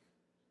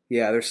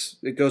 Yeah.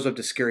 It goes up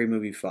to Scary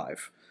Movie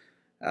 5.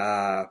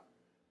 I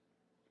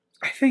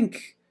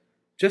think.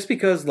 Just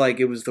because, like,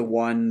 it was the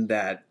one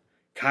that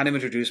kind of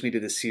introduced me to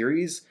the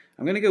series,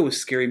 I'm going to go with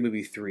Scary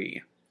Movie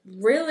 3.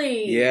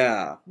 Really?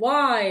 Yeah.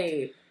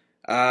 Why?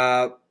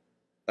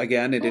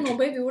 Again, no,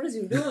 baby, what is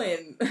you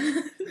doing?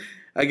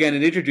 Again,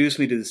 it introduced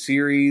me to the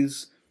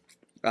series.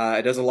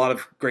 It does a lot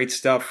of great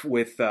stuff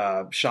with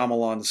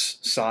Shyamalan's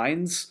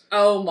Signs.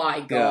 Oh,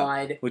 my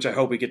God. Yeah, which I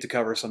hope we get to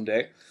cover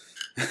someday.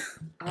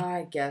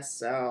 I guess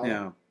so.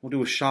 Yeah. We'll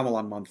do a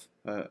Shyamalan month.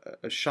 A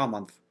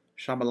Shyamalan.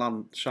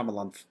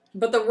 Shyamalan.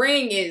 But The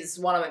Ring is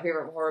one of my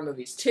favorite horror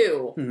movies,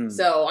 too. Mm-hmm.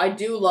 So I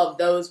do love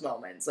those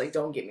moments. Like,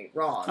 don't get me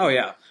wrong. Oh,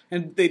 yeah.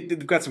 And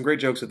they've got some great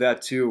jokes with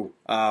that, too.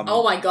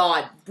 Oh, my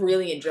God.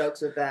 Brilliant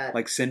jokes with that.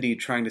 Like Cindy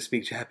trying to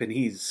speak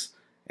Japanese.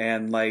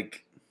 And,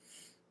 like...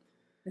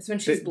 That's when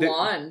she's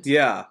blonde.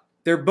 Yeah.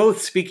 They're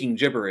both speaking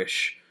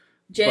gibberish.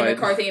 Jen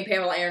McCarthy and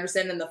Pamela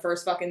Anderson in the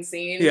first fucking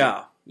scene.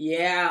 Yeah.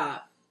 Yeah.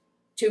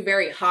 2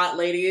 very hot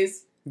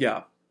ladies.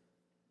 Yeah.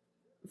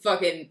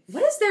 Fucking...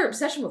 What is their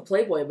obsession with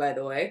Playboy, by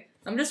the way?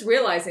 I'm just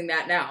realizing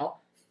that now.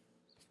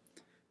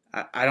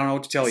 I don't know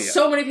what to tell you.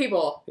 So many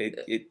people.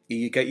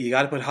 You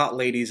got to put hot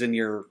ladies in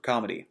your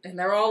comedy. And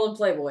they're all in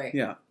Playboy.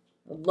 Yeah.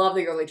 I love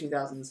the early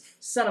 2000s.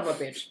 Son of a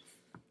bitch.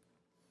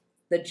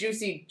 The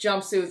juicy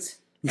jumpsuits.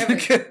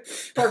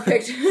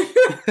 Perfect.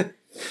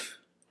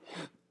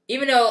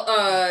 Even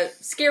though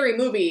Scary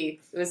Movie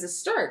was the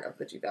start of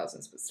the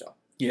 2000s, but still.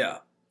 Yeah.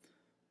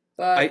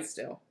 But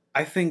still.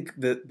 I think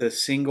the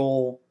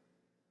single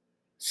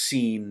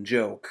scene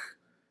joke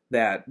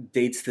that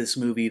dates this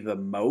movie the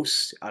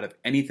most out of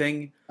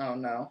anything. Oh,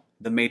 no.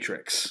 The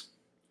Matrix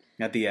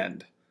at the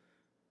end.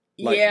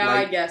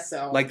 I guess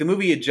so. Like, the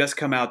movie had just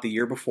come out the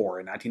year before,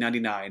 in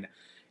 1999,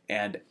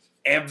 and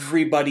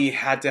everybody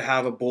had to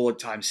have a bullet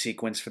time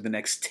sequence for the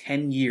next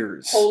 10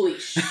 years. Holy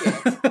shit.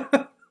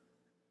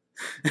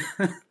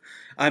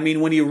 I mean,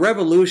 when you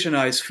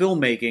revolutionize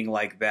filmmaking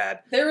like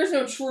that... There is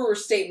no truer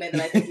statement than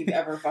I think you've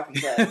ever fucking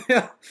said.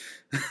 Yeah.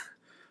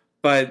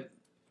 But...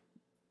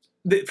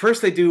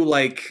 First they do,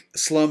 like,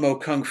 slow-mo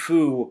kung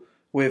fu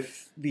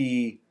with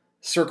the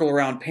circle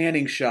around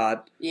panning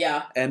shot.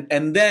 Yeah.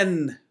 And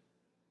then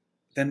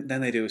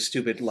they do a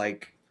stupid,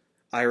 like,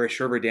 Irish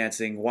river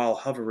dancing while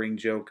hovering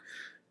joke.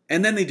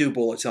 And then they do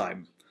bullet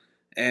time.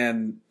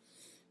 And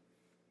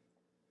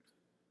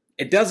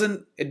it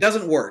doesn't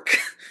work.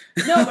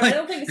 No, but I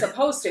don't think it's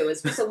supposed to.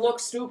 It's supposed to look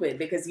stupid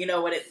because, you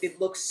know, when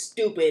it looks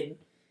stupid.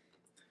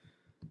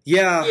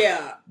 Yeah.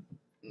 Yeah.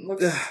 It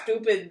looks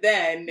stupid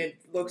then, it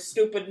looks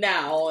stupid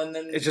now, and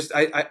then... It's just,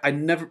 I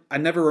never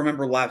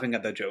remember laughing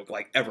at that joke,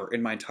 like, ever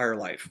in my entire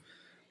life.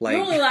 Like,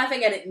 you're only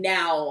laughing at it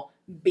now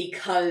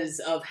because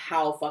of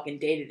how fucking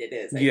dated it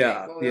is, I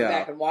think. When we went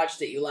back and watched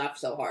it, you laughed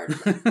so hard.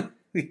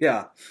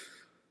 Yeah.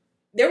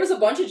 There was a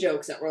bunch of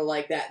jokes that were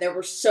like that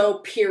were so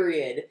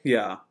period.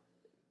 Yeah.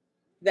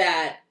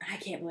 That, I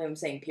can't believe I'm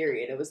saying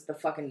period, it was the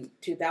fucking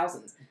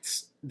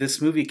 2000s. This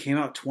movie came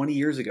out 20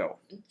 years ago.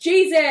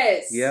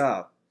 Jesus!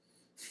 Yeah.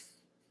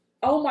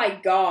 Oh my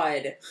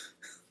God.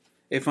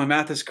 If my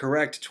math is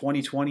correct,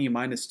 2020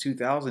 minus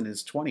 2000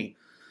 is 20.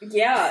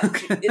 Yeah.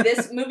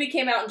 This movie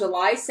came out on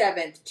July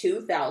 7th,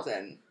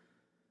 2000.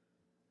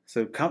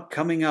 So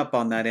coming up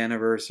on that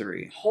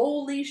anniversary.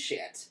 Holy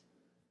shit.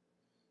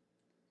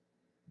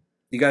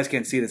 You guys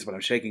can't see this, but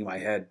I'm shaking my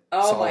head.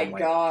 Oh solemnly. my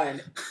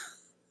God.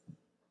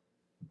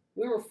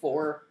 We were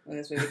 4 when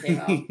this movie came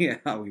out.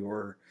 Yeah, we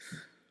were.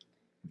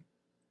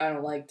 I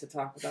don't like to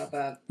talk about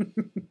that.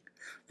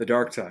 The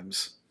dark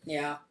times.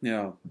 Yeah.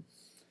 Yeah.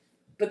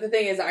 But the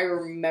thing is, I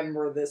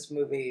remember this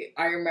movie.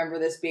 I remember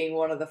this being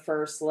one of the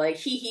first, like,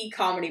 hee-hee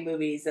comedy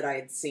movies that I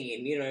had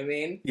seen. You know what I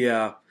mean?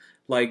 Yeah.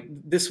 Like,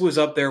 this was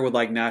up there with,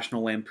 like,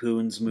 National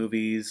Lampoon's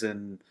movies,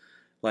 and,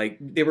 like,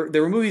 there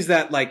were movies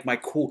that, like, my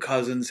cool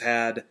cousins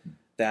had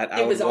that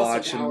I would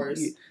watch. And,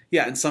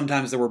 yeah, and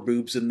sometimes there were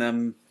boobs in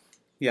them.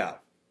 Yeah.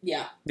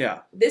 Yeah. Yeah.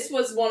 This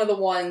was one of the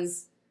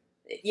ones,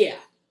 yeah.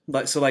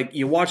 So, like,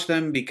 you watch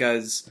them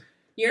because...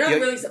 You're not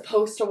really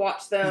supposed to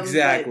watch them.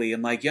 Exactly.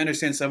 And, like, you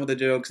understand some of the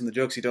jokes, and the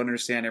jokes you don't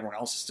understand, everyone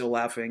else is still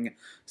laughing,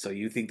 so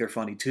you think they're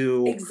funny,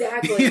 too.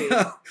 Exactly.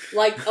 Yeah.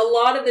 Like, a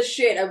lot of the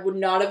shit I would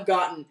not have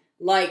gotten.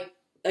 Like,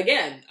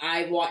 again,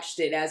 I watched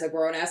it as a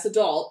grown-ass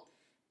adult.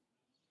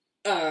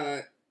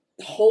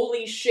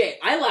 Holy shit.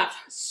 I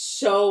laughed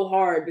so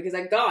hard because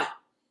I got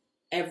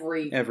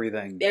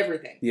everything.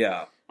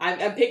 Yeah.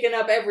 I'm picking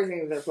up everything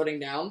that they're putting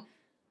down.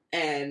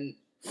 And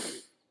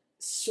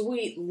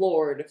sweet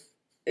lord,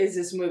 is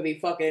this movie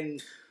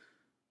fucking...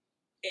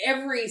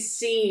 Every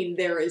scene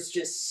there is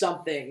just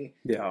something.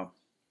 Yeah.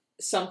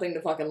 Something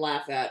to fucking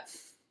laugh at.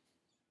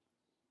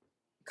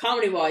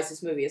 Comedy-wise,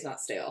 this movie is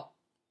not stale.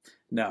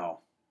 No.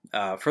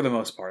 For the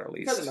most part, at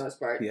least. For the most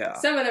part. Yeah.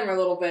 Some of them are a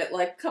little bit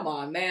like, come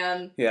on,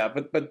 man. Yeah,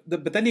 but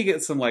then you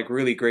get some, like,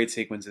 really great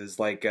sequences,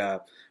 like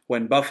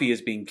when Buffy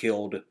is being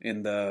killed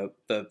in the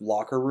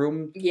locker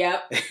room.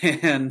 Yep.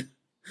 And,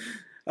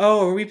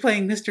 oh, are we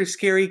playing Mr.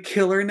 Scary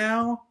Killer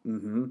now?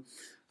 Mm-hmm.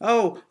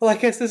 Oh, well, I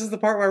guess this is the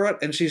part where I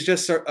wrote... And she's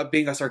just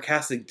being a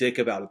sarcastic dick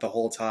about it the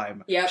whole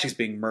time. Yep. She's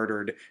being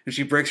murdered, and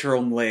she breaks her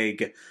own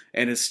leg,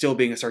 and is still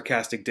being a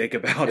sarcastic dick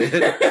about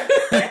it.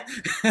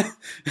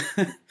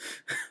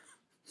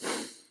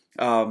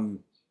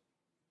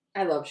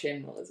 I love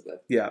Shannon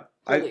Elizabeth. Yeah.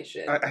 Holy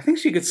shit. I think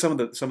she gets some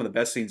of the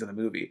best scenes in the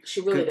movie. She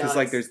really does. Because,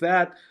 like, there's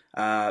that.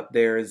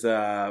 There's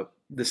the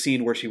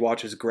scene where she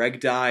watches Greg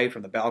die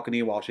from the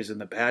balcony while she's in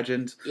the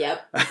pageant.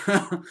 Yep.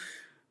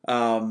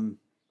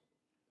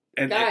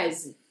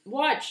 Guys,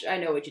 watch I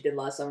Know What You Did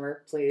Last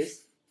Summer,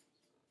 please.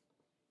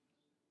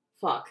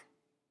 Fuck.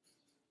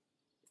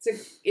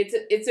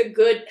 It's a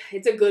good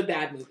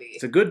bad movie.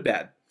 It's a good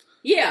bad.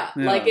 Yeah,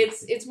 like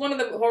it's one of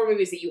the horror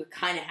movies that you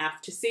kind of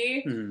have to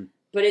see,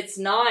 but it's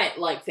not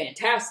like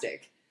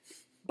fantastic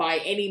by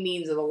any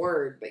means of the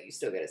word. But you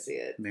still got to see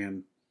it.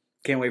 Man,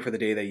 can't wait for the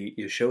day that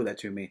you show that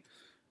to me.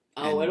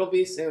 Oh, it'll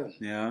be soon.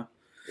 Yeah,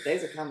 the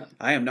days are coming.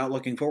 I am not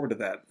looking forward to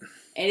that.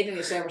 Anything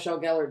that Sarah Michelle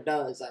Gellar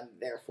does, I'm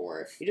there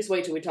for. You just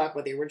wait till we talk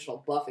about the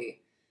original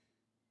Buffy.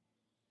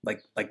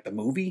 Like the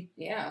movie?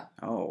 Yeah.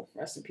 Oh.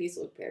 Rest in peace,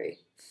 Luke Perry.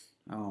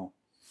 Oh.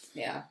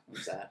 Yeah,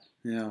 I'm sad.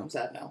 Yeah. I'm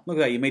sad now. Look at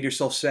that, you made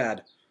yourself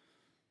sad.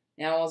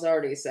 Yeah, I was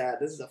already sad.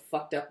 This is a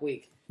fucked up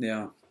week.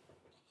 Yeah.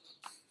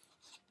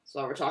 That's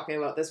why we're talking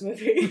about this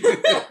movie.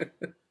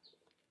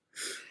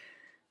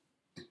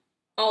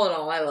 All in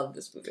all, I love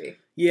this movie.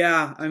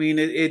 Yeah, I mean,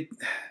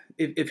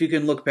 if you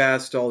can look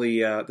past all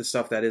the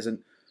stuff that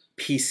isn't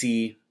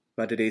PC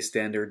by today's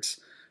standards,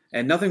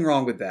 and nothing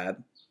wrong with that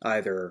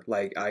either.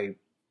 Like, I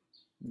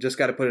just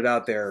got to put it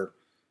out there,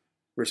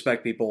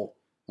 respect people.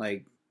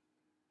 Like,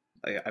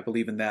 I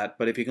believe in that.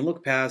 But if you can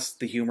look past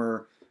the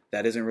humor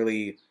that isn't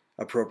really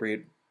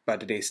appropriate by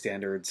today's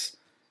standards,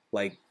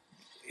 like,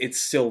 it's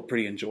still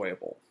pretty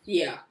enjoyable.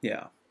 Yeah.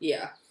 Yeah.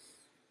 Yeah.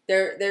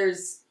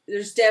 There's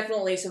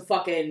definitely some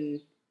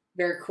fucking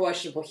very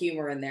questionable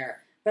humor in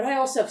there. But I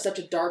also have such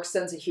a dark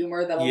sense of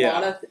humor that a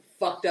lot of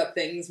fucked up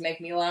things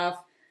make me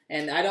laugh.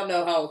 And I don't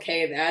know how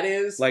okay that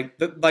is. Like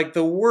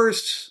the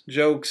worst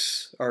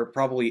jokes are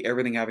probably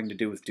everything having to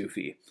do with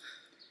Doofy.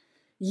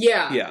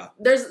 Yeah. Yeah.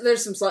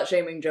 There's some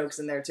slut-shaming jokes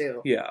in there,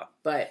 too. Yeah.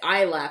 But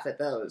I laugh at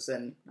those,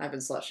 and I've been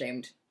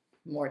slut-shamed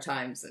more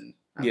times than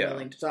I'm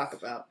willing to talk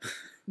about.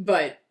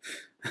 But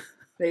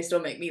they still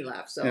make me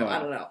laugh, so I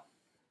don't know.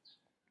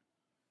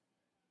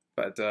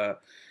 But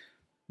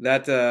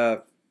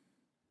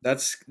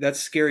that's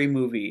Scary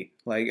Movie.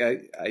 Like,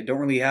 I don't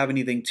really have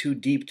anything too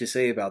deep to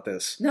say about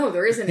this. No,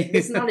 there isn't.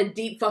 It's not a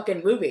deep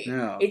fucking movie.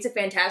 No. It's a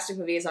fantastic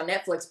movie. It's on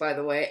Netflix, by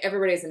the way.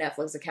 Everybody has a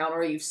Netflix account,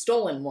 or you've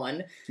stolen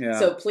one. Yeah.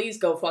 So please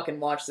go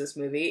fucking watch this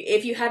movie.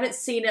 If you haven't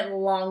seen it in a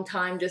long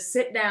time, just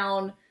sit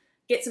down,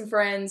 get some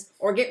friends,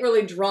 or get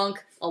really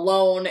drunk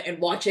alone and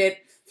watch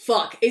it.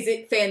 Fuck, is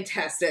it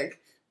fantastic?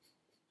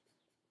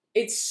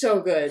 It's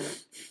so good.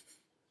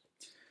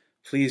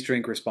 Please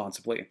drink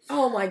responsibly.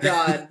 Oh my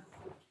god.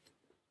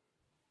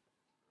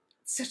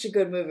 Such a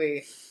good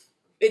movie.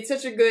 It's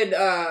such a good,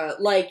 not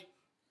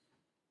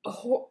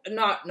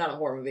a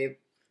horror movie,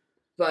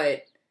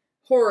 but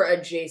horror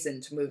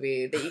adjacent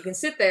movie that you can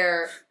sit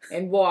there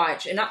and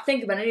watch and not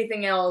think about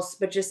anything else,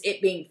 but just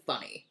it being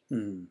funny.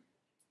 Mm.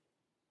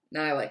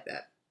 Now I like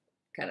that.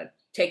 Kind of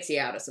takes you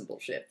out of some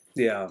bullshit.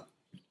 Yeah.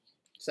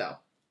 So.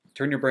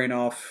 Turn your brain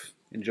off.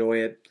 Enjoy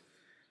it.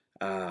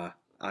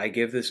 I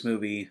give this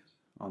movie,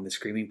 on the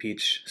Screaming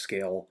Peach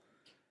scale,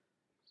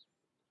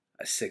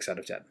 a 6 out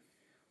of 10.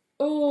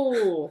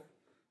 Oh.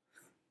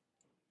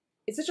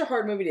 It's such a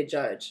hard movie to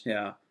judge.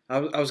 Yeah. I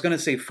was going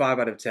to say 5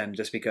 out of 10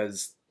 just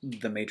because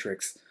The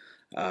Matrix.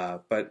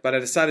 But I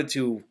decided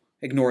to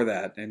ignore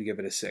that and give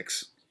it a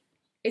 6.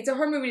 It's a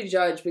hard movie to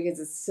judge because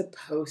it's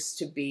supposed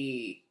to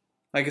be...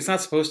 Like, it's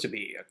not supposed to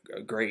be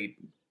a great...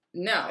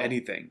 No.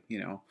 Anything, you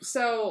know.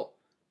 So,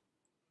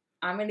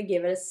 I'm going to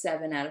give it a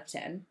 7 out of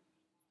 10.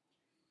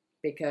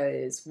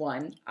 Because,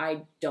 1,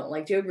 I don't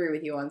like to agree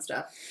with you on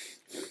stuff.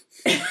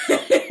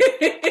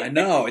 I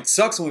know. It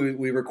sucks when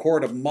we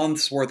record a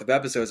month's worth of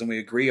episodes and we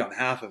agree on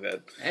half of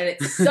it. And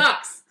it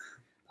sucks.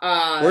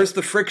 Where's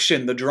the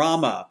friction, the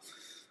drama?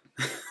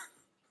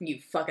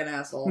 You fucking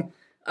asshole.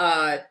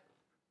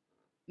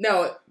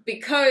 No,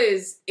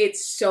 because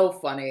it's so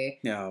funny.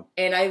 Yeah.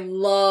 And I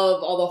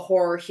love all the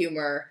horror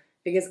humor.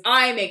 Because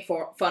I make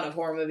fun of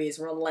horror movies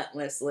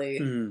relentlessly.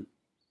 Mm.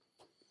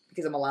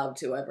 Because I'm allowed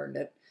to. I've earned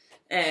it.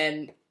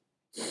 And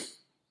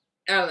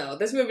I don't know.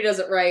 This movie does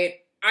it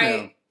right.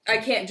 I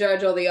can't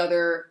judge all the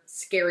other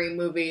scary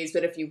movies,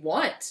 but if you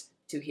want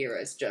to hear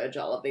us judge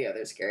all of the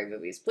other scary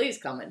movies, please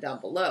comment down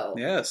below.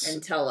 Yes.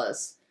 And tell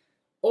us.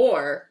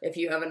 Or if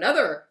you have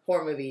another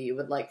horror movie you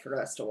would like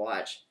for us to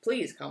watch,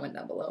 please comment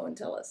down below and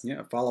tell us.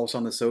 Yeah, follow us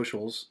on the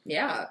socials.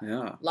 Yeah.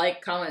 Yeah.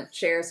 Like, comment,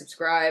 share,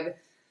 subscribe.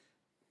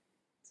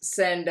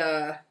 Send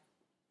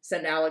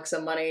Alex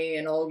some money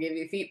and I'll give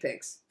you feet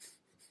pics.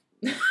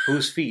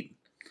 Whose feet?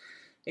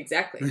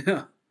 Exactly.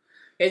 Yeah.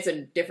 It's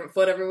a different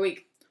foot every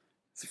week.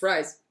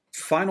 Surprise.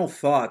 Final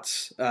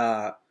thoughts.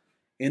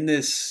 In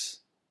this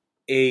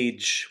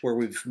age where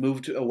we've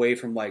moved away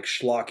from like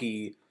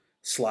schlocky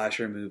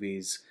slasher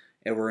movies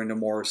and we're into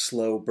more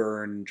slow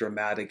burn,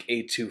 dramatic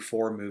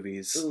A24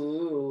 movies.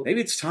 Ooh. Maybe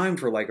it's time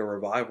for like a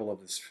revival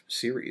of this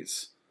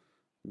series.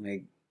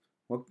 Like,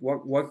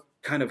 what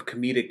kind of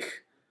comedic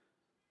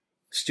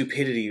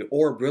stupidity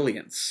or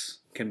brilliance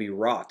can be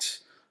wrought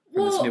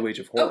from this new age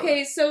of horror?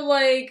 Okay, so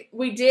like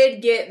we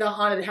did get the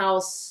haunted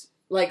house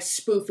like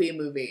spoofy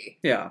movie.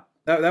 Yeah,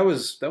 that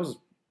was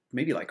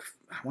maybe like,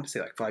 I want to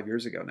say like 5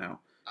 years ago now.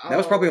 That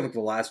was probably like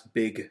the last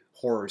big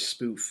horror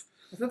spoof.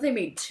 I thought they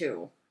made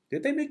 2.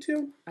 Did they make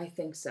 2? I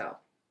think so.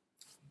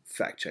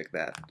 Fact check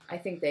that. I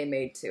think they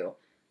made 2.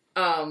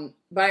 But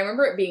I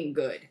remember it being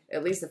good.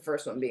 At least the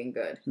first one being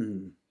good.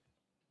 Mm.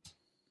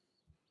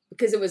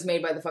 Because it was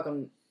made by the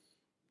fucking...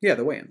 Yeah,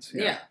 the Wayans.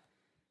 Yeah.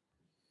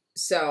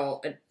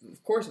 So,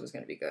 of course it was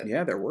going to be good.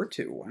 Yeah, there were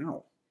 2.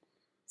 Wow.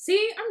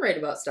 See, I'm right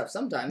about stuff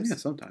sometimes. Yeah,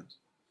 sometimes.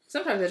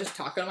 Sometimes I just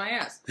talk on my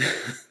ass.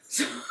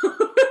 So,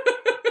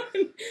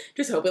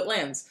 just hope it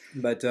lands.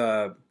 But,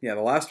 yeah,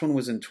 the last one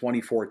was in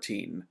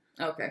 2014.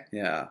 Okay.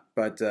 Yeah,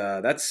 but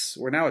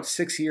we're now at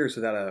 6 years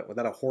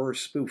without a horror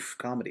spoof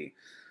comedy.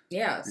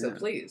 Yeah, so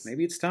please.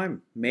 Maybe it's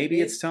time.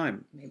 Maybe it's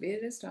time. Maybe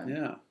it is time.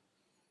 Yeah.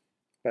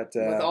 But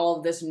with all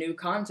of this new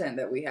content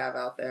that we have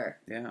out there.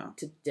 Yeah.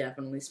 To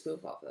definitely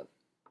spoof off of.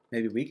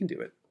 Maybe we can do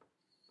it.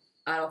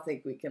 I don't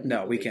think we can.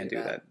 No, we can't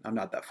do that. I'm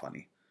not that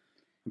funny.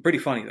 I'm pretty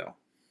funny, though.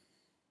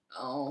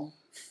 Oh.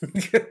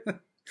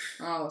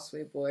 Oh,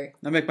 sweet boy.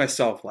 I make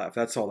myself laugh.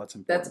 That's all that's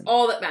important. That's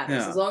all that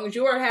matters. Yeah. As long as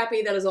you are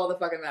happy, that is all that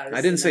fucking matters. I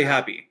didn't say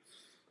happy.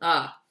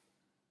 Ah.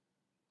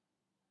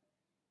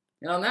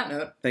 And on that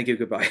note. Thank you.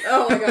 Goodbye.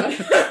 Oh, my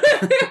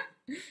God.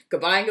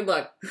 Goodbye and good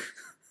luck.